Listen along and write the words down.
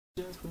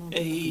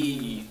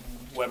Hey,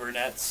 Weber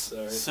nets.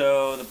 Sorry.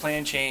 so the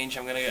plan changed.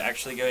 I'm gonna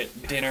actually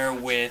get dinner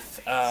with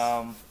these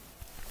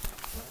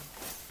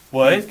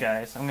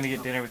guys. I'm gonna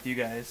get dinner with you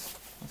guys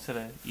instead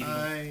of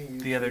eating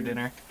the other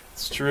dinner.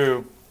 It's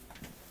true.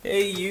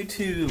 Hey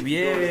YouTube,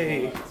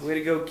 yay! Way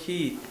to go,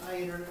 Keith.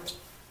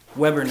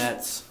 Weber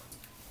nets.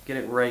 Get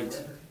it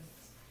right.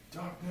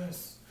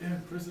 Darkness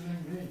imprisoning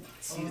me.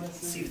 See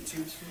the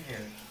tubes from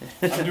here.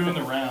 I'm doing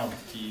the round,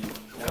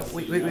 Keith.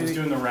 Wait. I was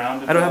doing the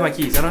round. I don't have my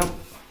keys. I don't have.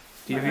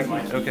 Do you I have your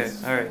have keys? my Okay,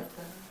 keys. alright.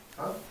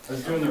 I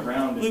was doing the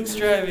round. Luke's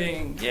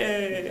driving.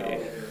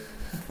 Yay!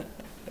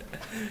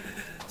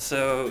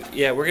 So,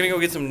 yeah, we're gonna go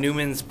get some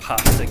Newman's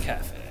Pasta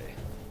Cafe.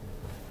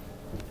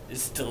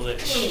 It's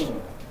delish.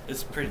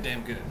 It's pretty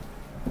damn good.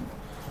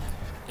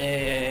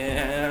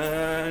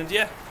 And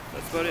yeah,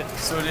 that's about it.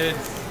 So did.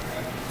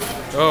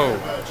 Oh.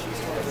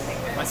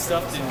 My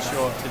stuff didn't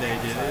show up today,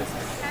 did it?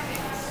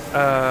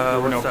 There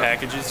were no what's up?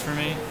 packages for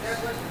me.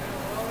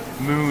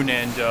 Moon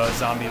and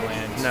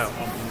Zombieland. No.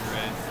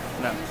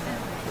 No.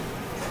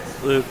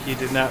 Luke, you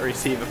did not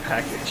receive a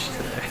package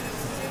today.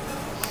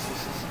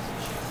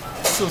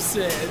 So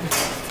sad.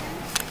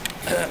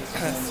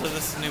 So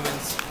this is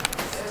Newman's.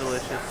 It's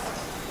delicious.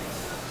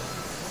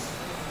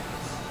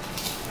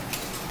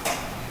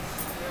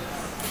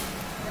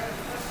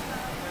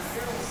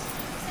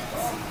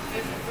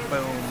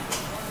 Boom.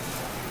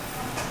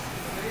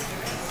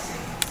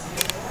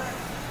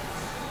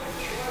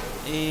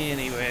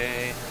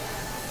 Anyway.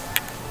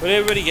 What did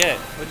everybody get?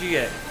 What'd you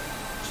get?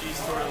 Cheese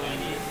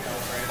tortellini,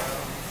 Alfredo.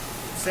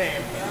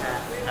 Same,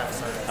 half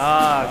size.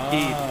 Ah,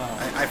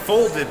 Keith. I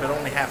folded, but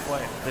only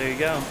halfway. There you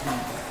go.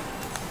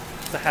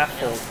 It's a half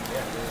fold.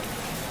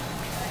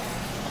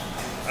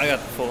 I got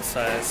the full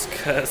size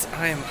because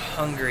I am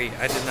hungry.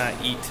 I did not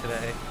eat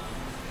today.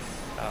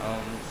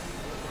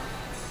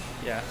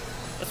 Yeah,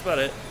 that's about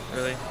it,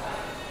 really.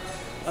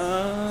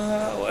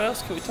 What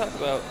else can we talk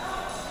about?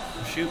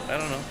 Shoot, I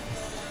don't know.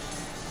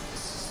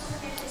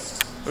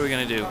 What are we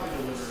gonna do?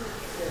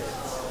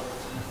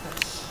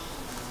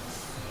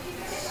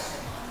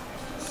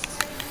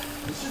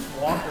 Let's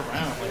just walk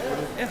around. Like,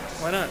 Yeah,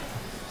 why not?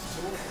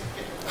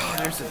 Oh,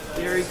 there's a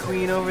Dairy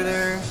Queen over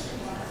there.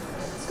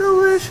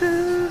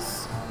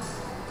 Delicious.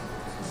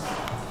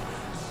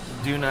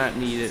 Do not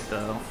need it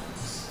though.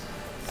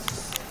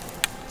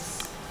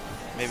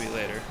 Maybe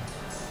later.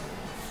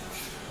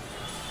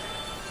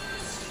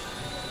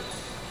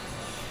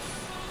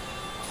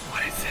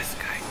 What is this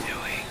guy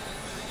doing?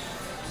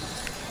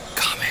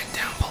 Comment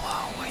down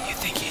below what you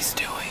think he's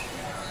doing.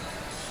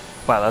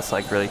 Wow, that's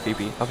like really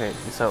creepy. Okay,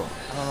 so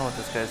I don't know what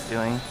this guy's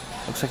doing.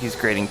 Looks like he's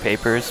grading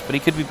papers, but he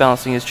could be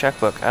balancing his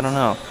checkbook. I don't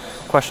know.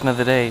 Question of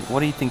the day, what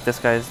do you think this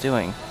guy is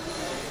doing?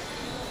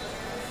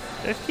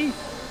 There's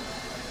Keith.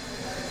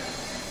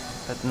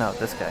 No,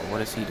 this guy. What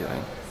is he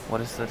doing?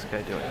 What is this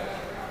guy doing?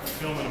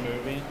 filming a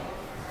movie.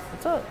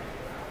 What's up?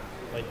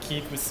 Like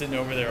Keith was sitting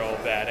over there all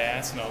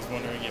badass, and I was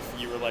wondering if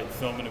you were like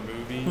filming a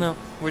movie. No,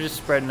 we're just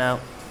spreading out.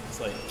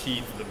 It's like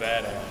Keith the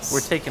badass.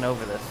 We're taking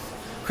over this.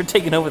 We're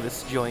taking over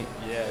this joint.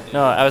 Yeah. Dude.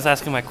 No, I was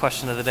asking my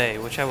question of the day,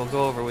 which I will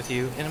go over with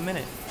you in a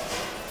minute.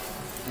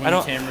 When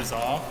the camera's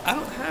off. I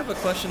don't have a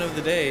question of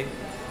the day. Wait,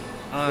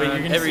 you're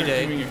gonna every start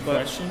day. doing a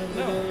question of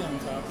the day on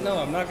top of No,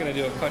 I'm not going to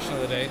do a question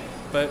of the day.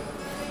 But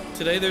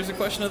today there's a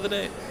question of the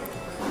day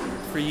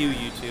for you,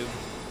 YouTube.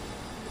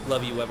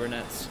 Love you, Weber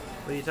Nets.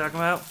 What are you talking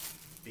about?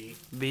 B.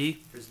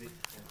 B? Frisbee.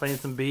 Playing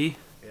some B?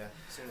 Yeah,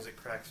 as soon as it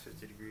cracks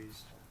 50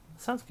 degrees.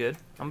 Sounds good.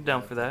 I'm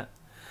down for that.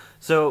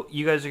 So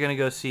you guys are going to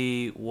go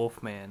see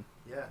Wolfman.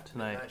 Yeah,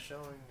 Tonight. midnight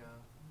showing.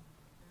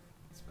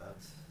 It's about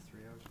 3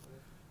 hours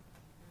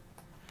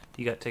away.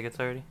 You got tickets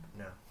already?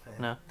 No.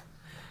 No?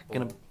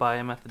 Gonna buy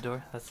them at the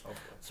door? That's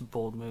a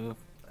bold move.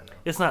 I know.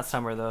 It's not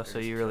summer though, so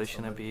Or you just really kill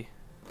shouldn't somebody. be.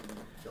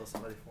 Kill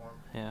somebody for them.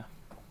 Yeah.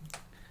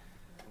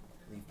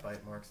 Leave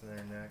bite marks in their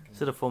neck. And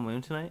Is it a full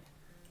moon tonight?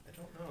 I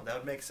don't know. That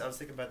would make. I was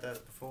thinking about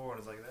that before, and I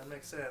was like, that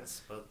makes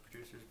sense. But the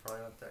producers are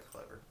probably not that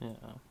clever.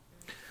 Yeah.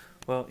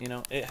 Well, you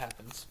know, it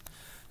happens.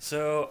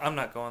 So I'm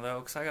not going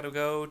though, because I gotta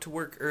go to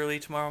work early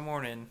tomorrow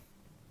morning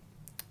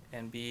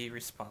and be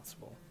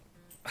responsible.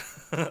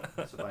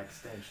 So by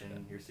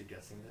extension, you're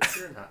suggesting that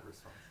you're not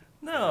responsible.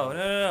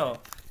 No.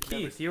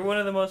 Keith, you're one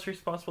of the most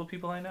responsible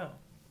people I know.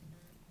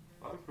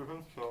 I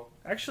presume so.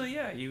 Actually,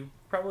 yeah, you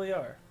probably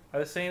are. I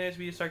was saying it to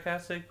be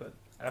sarcastic, but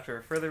after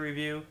a further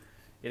review,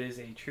 it is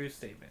a true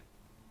statement.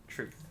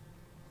 Truth.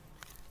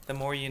 The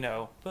more you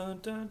know. Dun,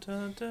 dun,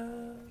 dun,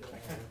 dun.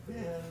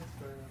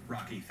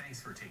 Rocky, thanks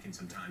for taking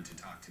some time to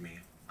talk to me.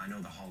 I know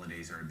the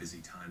holidays are a busy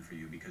time for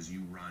you because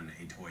you run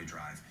a toy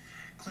drive.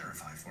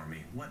 Clarify for me,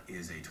 what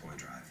is a toy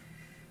drive?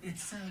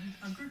 It's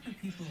a group of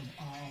people of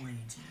all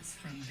ages,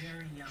 from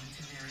very young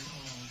to very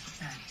old,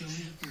 that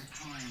donate their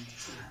time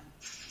to help.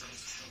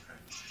 Okay.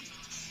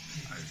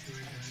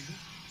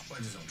 Well,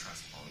 I just don't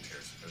trust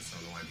volunteers. I just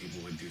don't know why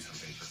people would do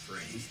something for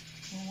free.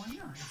 Well, why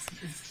not?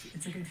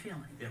 It's a good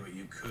feeling. Yeah, but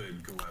you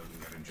could go out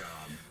and get a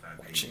job that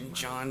paid you Watching money.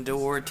 John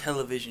Doerr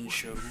television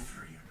show.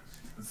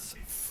 It's so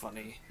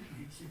funny.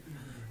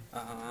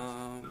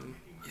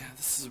 Yeah,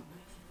 this is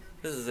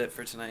this is it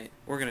for tonight.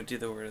 We're gonna do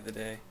the word of the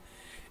day,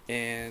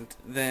 and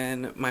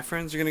then my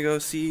friends are gonna go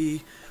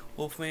see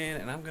Wolfman,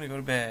 and I'm gonna go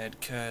to bed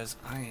because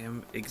I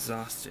am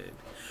exhausted.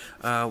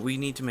 We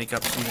need to make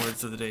up some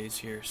words of the days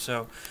here.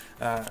 So,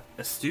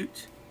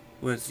 astute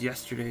was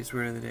yesterday's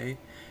word of the day.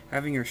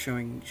 Having or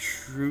showing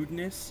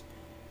shrewdness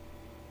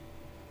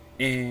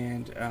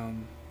and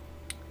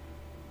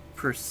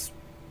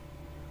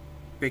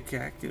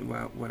perspicactive,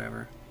 well,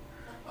 whatever,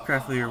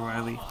 craftily or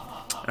wily,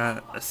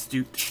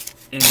 astute.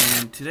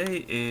 And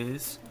today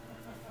is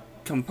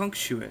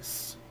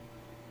compunctious,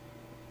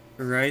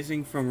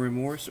 arising from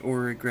remorse or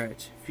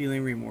regret,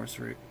 feeling remorse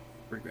or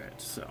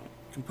regret. So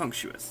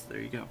compunctious.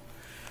 There you go.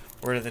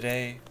 Word of the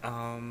day.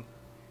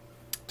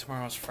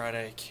 Tomorrow's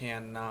Friday.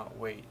 Cannot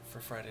wait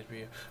for Friday to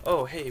be.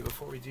 Oh, hey!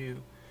 Before we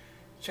do,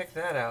 check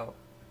that out.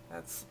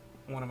 That's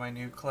one of my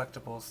new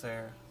collectibles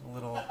there.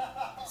 Little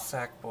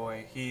sack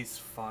boy. He's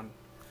fun.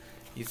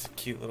 He's a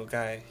cute little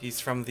guy. He's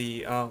from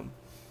the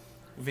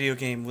video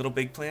game Little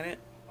Big Planet.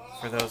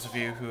 For those of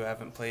you who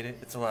haven't played it,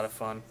 it's a lot of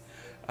fun.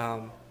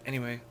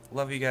 Anyway,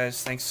 love you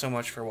guys. Thanks so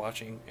much for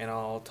watching, and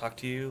I'll talk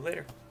to you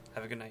later.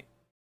 Have a good night.